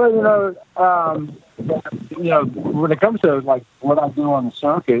 Well, when it comes to like what I do on the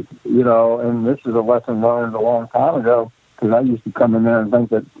circuit, and this is a lesson learned a long time ago, because I used to come in there and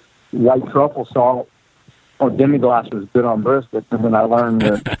think that white truffle salt or demi-glace was good on brisket, and then I learned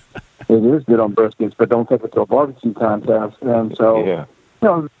that it is good on briskets, but don't take it to a barbecue contest. And so,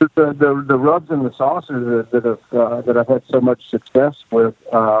 the rubs and the sauces that I've had so much success with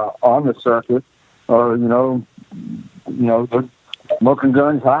on the circuit are, they're smoking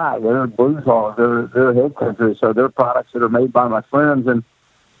guns high. They're blues hall. They're head country. So they're products that are made by my friends. And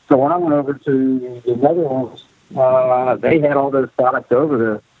so when I went over to the Netherlands, they had all those products over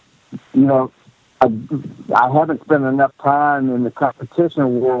there. I haven't spent enough time in the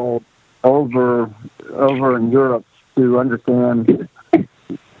competition world over in Europe to understand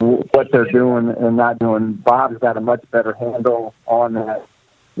what they're doing and not doing. Bob's got a much better handle on that.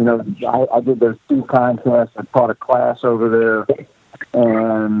 I did those 2 contests. I taught a class over there,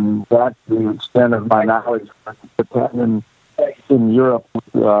 and that's the extent of my knowledge in Europe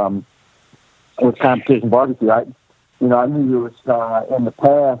with competition barbecue. I knew it was in the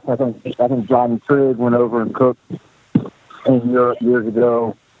past. I think Johnny Trigg went over and cooked in Europe years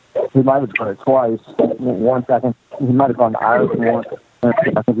ago. He might have done it twice. Once, I think he might have gone to Ireland once. I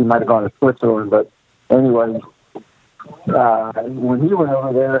think he might have gone to Switzerland. But anyway, when he went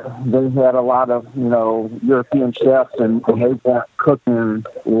over there, they had a lot of European chefs, and they weren't cooking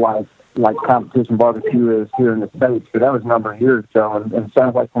like competition barbecue is here in the States. But that was a number of years ago, and it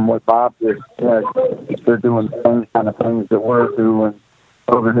sounds like from what Bob did, they're doing the same kind of things that we're doing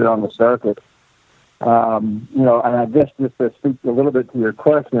over here on the circuit. And I guess just to speak a little bit to your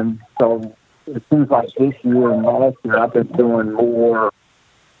question, so it seems like this year and last year I've been doing more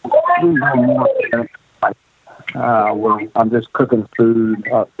where I'm just cooking food.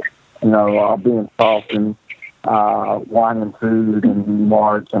 I'll be in Charleston, Wine and Food in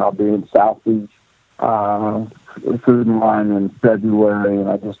March, and I'll be in South Beach Food and Wine in February, and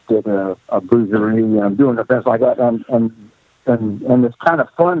I just did a boozerie, and I'm doing events like that, and it's kind of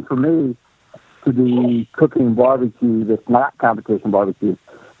fun for me to be cooking barbecue that's not competition barbecue,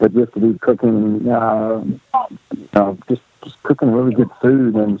 but just to be cooking, just cooking really good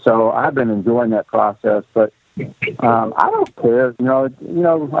food. And so I've been enjoying that process, but I don't care. I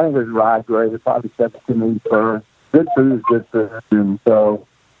think it's right grade. It probably sets to me for good food is good food. And so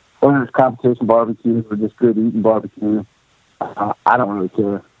whether it's competition barbecue or just good eating barbecue, I don't really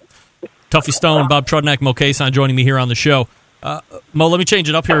care. Tuffy Stone, Bob Trudnak, Mo Cason joining me here on the show. Mo, let me change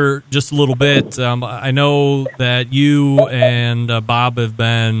it up here just a little bit. I know that you and Bob have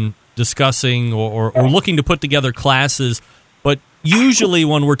been discussing or looking to put together classes, but usually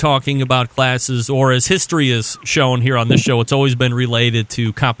when we're talking about classes, or as history has shown here on this show, it's always been related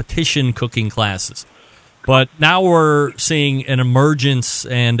to competition cooking classes. But now we're seeing an emergence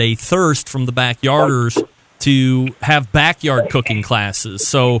and a thirst from the backyarders to have backyard cooking classes.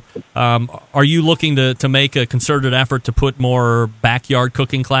 So are you looking to make a concerted effort to put more backyard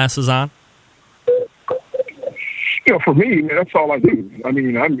cooking classes on? For me, that's all I do.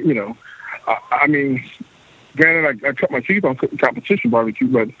 Granted, I cut my teeth on cooking competition barbecue,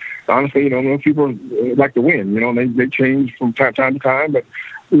 but honestly, most people like to win. They change from time to time, but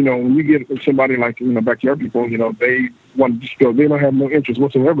when you get somebody like backyard people, they want to just go. They don't have no interest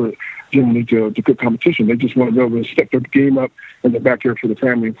whatsoever generally to cook competition. They just want to go and step their game up in the backyard for the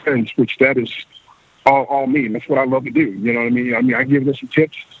family and friends, which that is all me. And that's what I love to do. You know what I mean? I give them some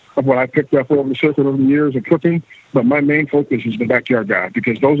tips of what I picked up over the circuit over the years of cooking, but my main focus is the backyard guy,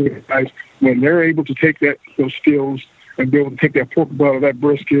 because those are the guys, when they're able to take those skills and be able to take that pork butt or that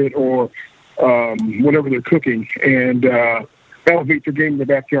brisket or whatever they're cooking and elevate their game in the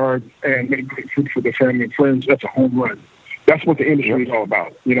backyard and make great food for their family and friends, that's a home run. That's what the industry is all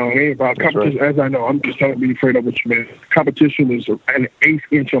about. It ain't about competition. Right. As I know, I'm just telling you, afraid of what you mean. Competition is an eighth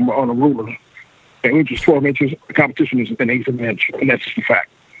inch on a ruler, and which is 12 inches. Competition is an eighth of an inch, and that's the fact.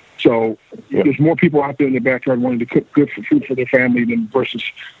 So there's more people out there in the backyard wanting to cook good food for their family than versus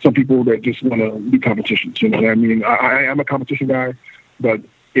some people that just want to be competitions. You know what I mean? I am a competition guy, but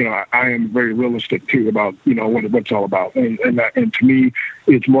I am very realistic too about what it's all about. And to me,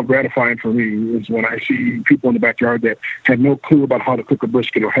 it's more gratifying for me is when I see people in the backyard that had no clue about how to cook a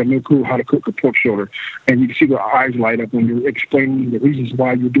brisket or had no clue how to cook a pork shoulder, and you can see their eyes light up when you're explaining the reasons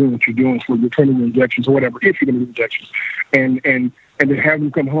why you're doing what you're doing, for your training injections or whatever, if you're going to do injections, and then have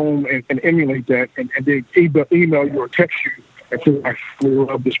them come home and emulate that, and they email you or text you I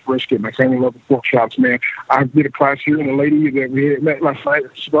love this brisket. My family loves the pork chops, man. I did a class here, and a lady that we had met last night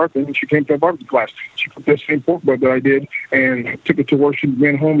at the cigar thing, and she came to a barbecue class. She put that same pork butt that I did and took it to work. She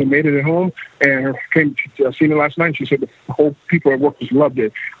went home and made it at home, and seen it last night. She said the whole people at work just loved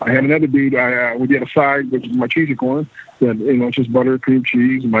it. I had another dude. We did a side, which is my cheesy corn. That, just butter, cream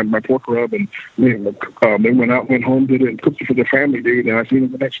cheese, my pork rub, and they went home, did it, and cooked it for their family, dude. And I seen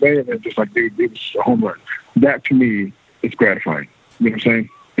it the next day, and they're just like, dude, it was a home run. That to me is gratifying. You know what I'm saying?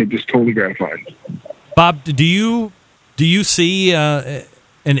 It's just totally gratifying. Bob, do you see an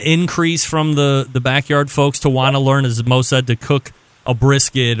increase from the backyard folks to want to learn, as Mo said, to cook a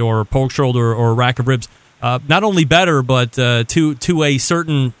brisket or a pork shoulder or a rack of ribs? Not only better, but to a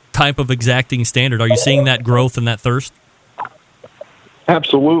certain type of exacting standard. Are you seeing that growth and that thirst?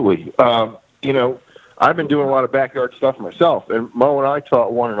 Absolutely. I've been doing a lot of backyard stuff myself, and Mo and I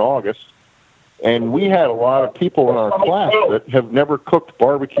taught one in August, and we had a lot of people in our class that have never cooked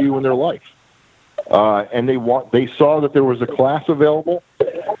barbecue in their life. And they saw that there was a class available,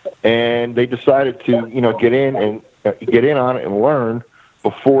 and they decided to, get in on it and learn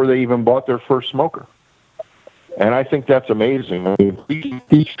before they even bought their first smoker. And I think that's amazing. I mean, we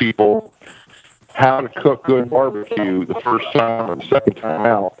teach people how to cook good barbecue the first time or the second time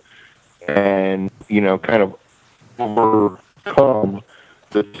out, and kind of overcome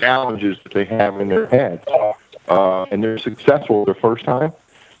the challenges that they have in their head, and they're successful the first time.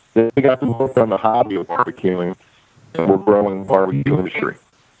 Then they got them hooked on the hobby of barbecuing, and we're growing the barbecue industry.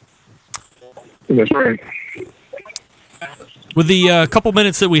 That's right. With the couple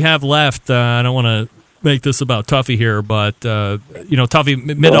minutes that we have left, I don't want to make this about Tuffy here, but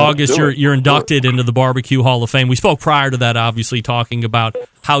Tuffy, mid-August, you're inducted into the Barbecue Hall of Fame. We spoke prior to that, obviously, talking about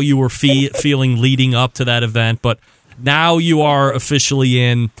how you were feeling leading up to that event, but now you are officially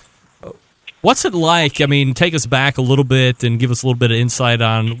in. What's it like? I mean, take us back a little bit and give us a little bit of insight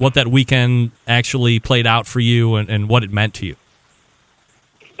on what that weekend actually played out for you and what it meant to you.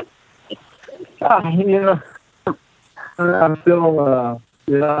 I'm still,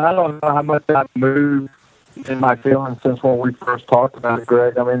 I don't know how much I've moved in my feelings since when we first talked about it,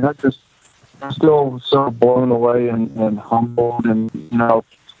 Greg. I mean, I'm still so blown away and humbled, and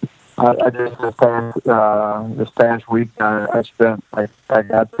I just this past week I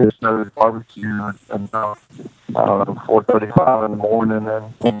got to know the barbecue until 4:35 in the morning,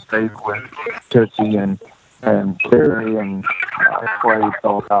 and stayed with Tootsie and Terry and Clay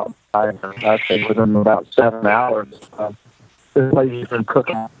till about I stayed with them about 7 hours. This lady's been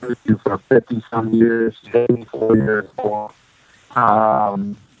cooking barbecue for 50-some years, 84 years. I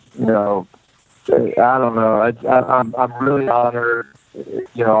don't know. I'm really honored.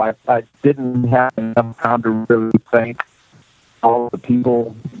 I didn't have enough time to really thank all the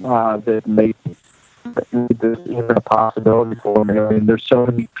people that made this even a possibility for me. I mean, there's so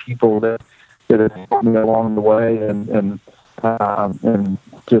many people that have helped me along the way, and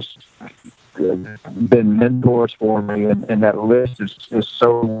just been mentors for me, and that list is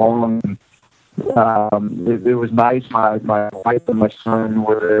so long. It was nice. My wife and my son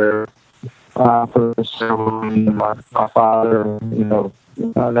were there for the ceremony, and my father.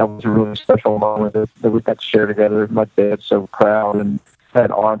 That was a really special moment that we got to share together. My dad's so proud, and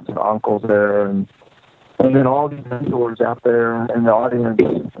had aunts and uncles there, and then all these mentors out there in the audience.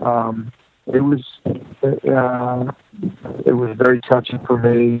 It was very touching for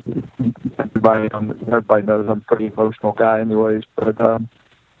me. Everybody knows I'm a pretty emotional guy, anyways. But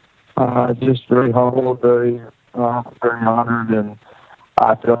just very humbled, very honored, and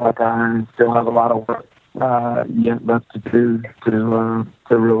I feel like I still have a lot of work yet left to do to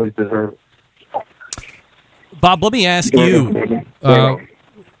really deserve it. Bob, let me ask you.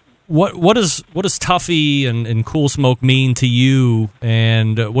 What does Tuffy and Cool Smoke mean to you,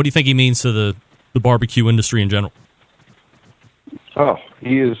 and what do you think he means to the barbecue industry in general? Oh,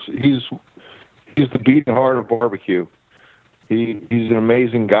 he's the beating heart of barbecue. He's an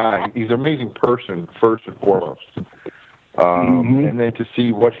amazing guy. He's an amazing person, first and foremost. And then to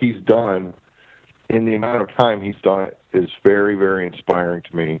see what he's done in the amount of time he's done it is very, very inspiring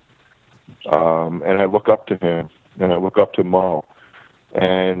to me. And I look up to him, and I look up to Mo.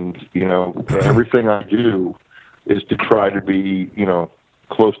 And, everything I do is to try to be,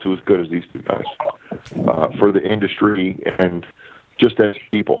 close to as good as these two guys for the industry and just as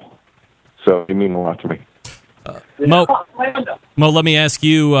people. So they mean a lot to me. Mo, let me ask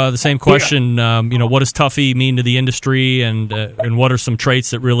you the same question. What does Tuffy mean to the industry, and what are some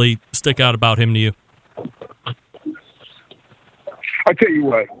traits that really stick out about him to you? I tell you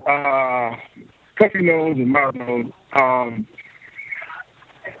what, Tuffy knows and Mo knows.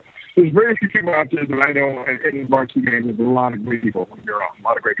 there's very few people out there that I know in the barbecue game. There's a lot of great people. There are a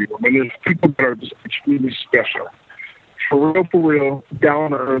lot of great people, but there's people that are just extremely special. For real,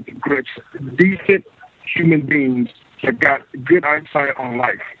 down to earth, grits, decent human beings that got good eyesight on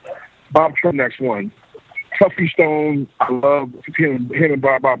life. Bob Trudnack's one. Tuffy Stone, I love him and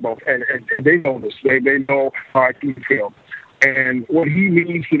Bob both, and they know this. They know how I can feel. And what he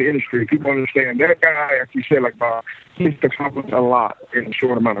means to the industry, people understand. That guy, as you said, like Bob, he's accomplished a lot in a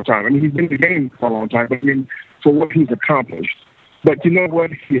short amount of time. I mean, he's been in the game for a long time, but I mean, for what he's accomplished. But you know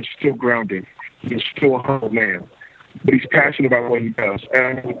what? He is still grounded. He is still a humble man. But he's passionate about what he does.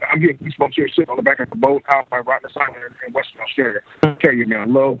 And I'm here, these folks here sitting on the back of the boat out by Rotten Island in Western Australia. I tell you, man, I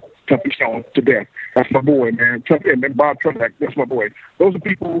love Tuffy Stone to death. That's my boy, man. And then Bob Trudnack, that's my boy. Those are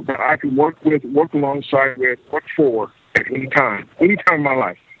people that I can work with, work alongside with, work for at any time in my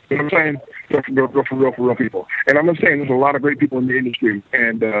life. You know what I'm saying? Go for real people. And I'm not saying there's a lot of great people in the industry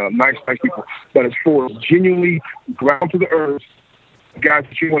and nice people. But as far as genuinely ground to the earth, guys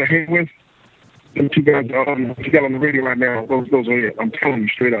that you want to hang with, them two guys you got on the radio right now, those are it. I'm telling you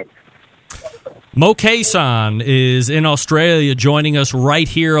straight up. Mo Kason is in Australia joining us right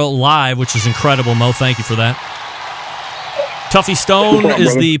here live, which is incredible, Mo. Thank you for that. Tuffy Stone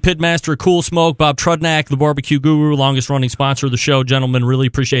is the pitmaster of Cool Smoke. Bob Trudnack, the barbecue guru, longest-running sponsor of the show. Gentlemen, really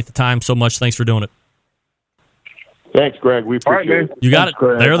appreciate the time so much. Thanks for doing it. Thanks, Greg. We appreciate it. You got it.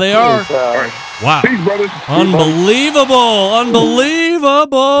 Greg. There they are. Wow. Peace, brothers. Unbelievable.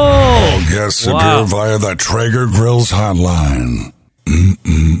 Unbelievable. All guests appear via the Traeger Grills hotline.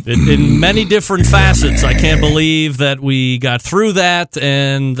 In many different facets. I can't believe that we got through that,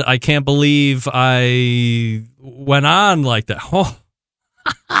 and I can't believe I went on like that. Oh.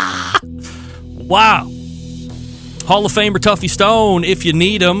 Wow. Hall of Famer Tuffy Stone, if you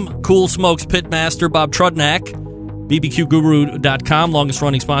need him. Cool Smokes Pitmaster Bob Trudnack. BBQGuru.com,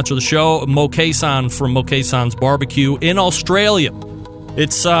 longest-running sponsor of the show. Mo Kason from Mo Kason's Barbecue in Australia.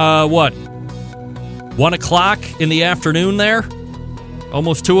 It's, 1 o'clock in the afternoon there?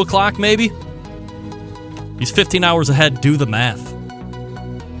 Almost 2 o'clock, maybe? He's 15 hours ahead. Do the math.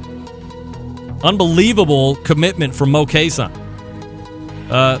 Unbelievable commitment from Mo Kason.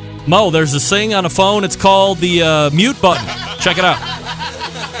 Mo, there's this thing on a phone. It's called the mute button. Check it out.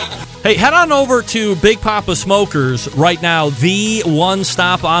 Hey, head on over to Big Papa Smokers right now, the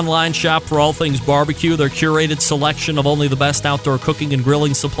one-stop online shop for all things barbecue. Their curated selection of only the best outdoor cooking and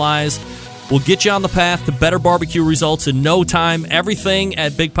grilling supplies will get you on the path to better barbecue results in no time. Everything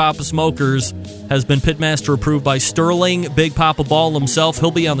at Big Papa Smokers has been pitmaster approved by Sterling Big Papa Ball himself. He'll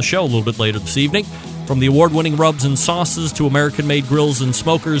be on the show a little bit later this evening. From the award-winning rubs and sauces to American-made grills and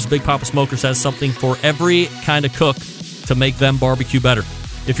smokers, Big Papa Smokers has something for every kind of cook to make them barbecue better.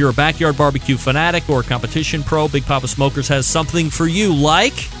 If you're a backyard barbecue fanatic or a competition pro, Big Papa Smokers has something for you,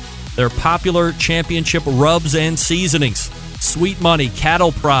 like their popular championship rubs and seasonings. Sweet Money,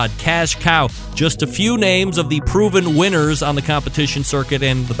 Cattle Prod, Cash Cow, just a few names of the proven winners on the competition circuit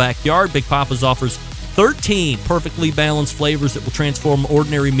and the backyard. Big Papa's offers 13 perfectly balanced flavors that will transform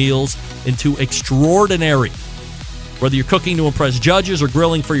ordinary meals into extraordinary. Whether you're cooking to impress judges or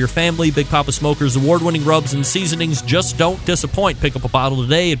grilling for your family, Big Papa Smokers' award-winning rubs and seasonings just don't disappoint. Pick up a bottle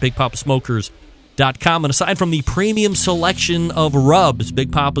today at BigPapaSmokers.com. And aside from the premium selection of rubs,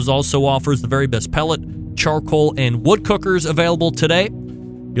 Big Papa's also offers the very best pellet, charcoal, and wood cookers available today.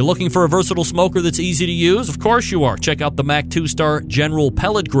 You're looking for a versatile smoker that's easy to use? Of course you are. Check out the Mac 2-Star General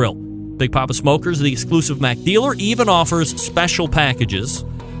Pellet Grill. Big Papa Smokers, the exclusive Mac dealer, even offers special packages.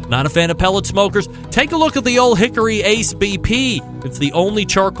 Not a fan of pellet smokers? Take a look at the old Hickory Ace BP. It's the only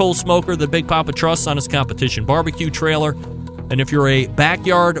charcoal smoker that Big Papa trusts on his competition barbecue trailer. And if you're a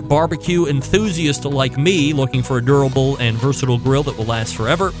backyard barbecue enthusiast like me, looking for a durable and versatile grill that will last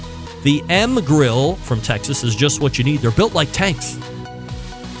forever, the M Grill from Texas is just what you need. They're built like tanks.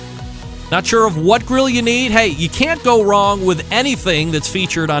 Not sure of what grill you need? Hey, you can't go wrong with anything that's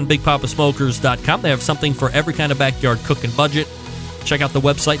featured on BigPapaSmokers.com. They have something for every kind of backyard cooking budget. Check out the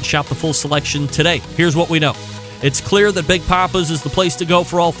website and shop the full selection today. Here's what we know. It's clear that Big Papa's is the place to go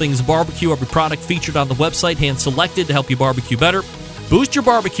for all things barbecue. Every product featured on the website, hand-selected to help you barbecue better. Boost your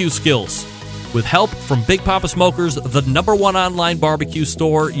barbecue skills with help from Big Papa Smokers, the #1 online barbecue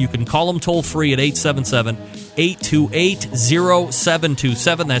store. You can call them toll-free at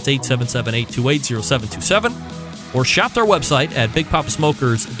 877-828-0727. That's 877-828-0727. Or shop their website at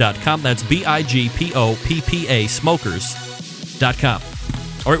BigPapaSmokers.com. That's BIGPOPPA Smokers.com.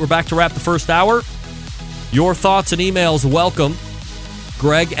 All right, we're back to wrap the first hour. Your thoughts and emails welcome.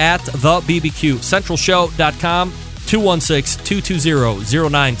 Greg at thebbqcentralshow.com,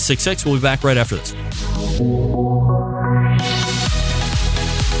 216-220-0966. We'll be back right after this.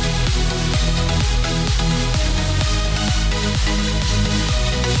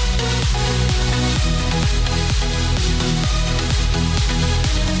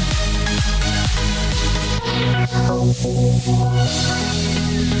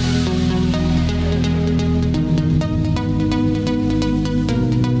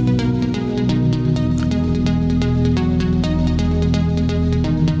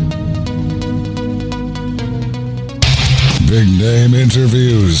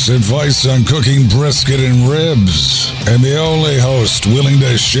 interviews, advice on cooking brisket and ribs, and the only host willing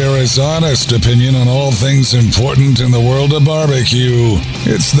to share his honest opinion on all things important in the world of barbecue.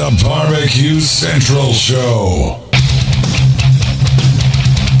 It's the Barbecue Central Show.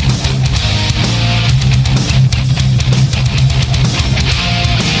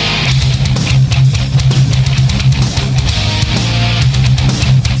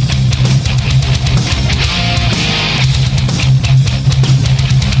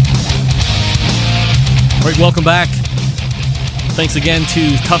 All right, welcome back. Thanks again to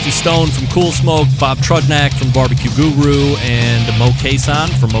Tuffy Stone from Cool Smoke, Bob Trudnak from Barbecue Guru, and Mo Kason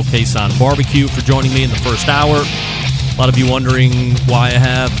from Mo Kason Barbecue for joining me in the first hour. A lot of you wondering why I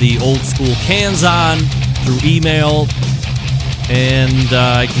have the old school cans on through email, and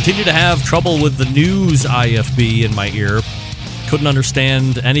I continue to have trouble with the news IFB in my ear. Couldn't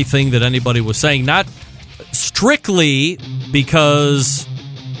understand anything that anybody was saying, not strictly because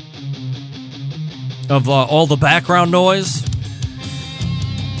of all the background noise,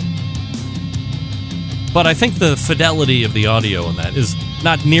 but I think the fidelity of the audio in that is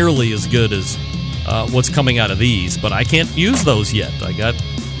not nearly as good as what's coming out of these, but I can't use those yet. I got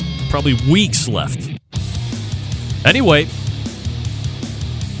probably weeks left. Anyway,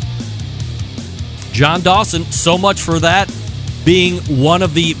 John Dawson, so much for that being one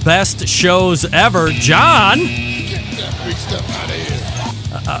of the best shows ever. John! Get that big stuff out of here.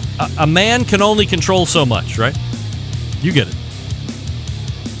 A man can only control so much, right? You get it.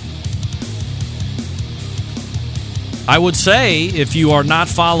 I would say, if you are not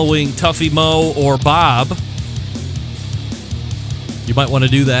following Tuffy, Mo, or Bob, you might want to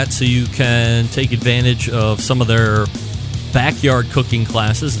do that so you can take advantage of some of their backyard cooking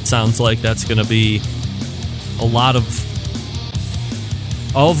classes. It sounds like that's going to be a lot of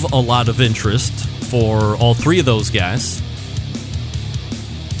interest for all three of those guys.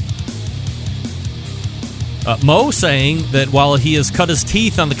 Mo saying that while he has cut his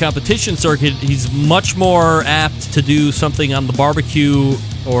teeth on the competition circuit, he's much more apt to do something on the barbecue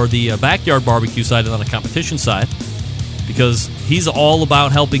or the backyard barbecue side than on the competition side, because he's all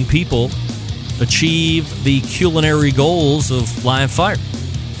about helping people achieve the culinary goals of live fire,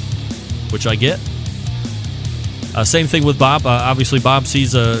 which I get. Same thing with Bob. Obviously, Bob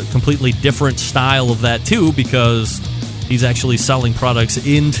sees a completely different style of that too, because he's actually selling products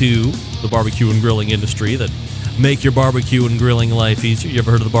into the barbecue and grilling industry that make your barbecue and grilling life easier. You ever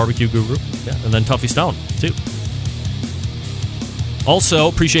heard of the Barbecue Guru? Yeah. And then Tuffy Stone, too. Also,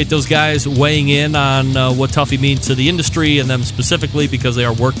 appreciate those guys weighing in on what Tuffy means to the industry and them specifically, because they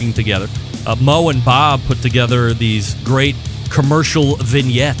are working together. Mo and Bob put together these great commercial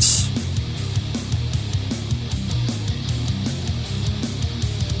vignettes.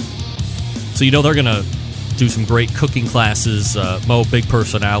 So you know they're going to do some great cooking classes. Mo, big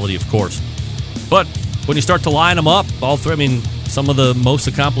personality, of course. But when you start to line them up, all three, I mean, some of the most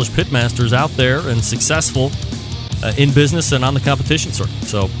accomplished pitmasters out there and successful in business and on the competition circuit.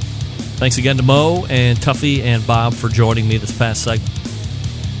 So thanks again to Mo and Tuffy and Bob for joining me this past segment.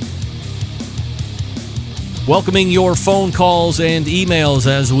 Welcoming your phone calls and emails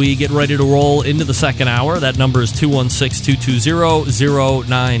as we get ready to roll into the second hour. That number is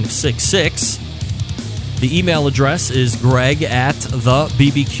 216-220-0966. The email address is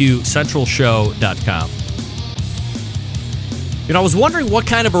greg@thebbqcentralshow.com. You know, I was wondering what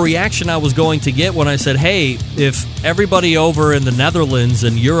kind of a reaction I was going to get when I said, hey, if everybody over in the Netherlands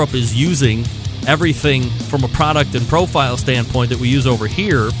and Europe is using everything from a product and profile standpoint that we use over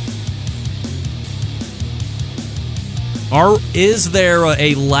here, is there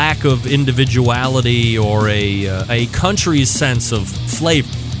a lack of individuality or a country's sense of flavor?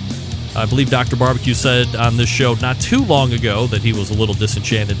 I believe Dr. Barbecue said on this show not too long ago that he was a little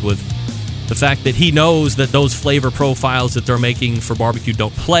disenchanted with the fact that he knows that those flavor profiles that they're making for barbecue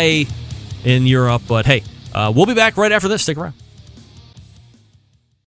don't play in Europe. But hey, we'll be back right after this. Stick around.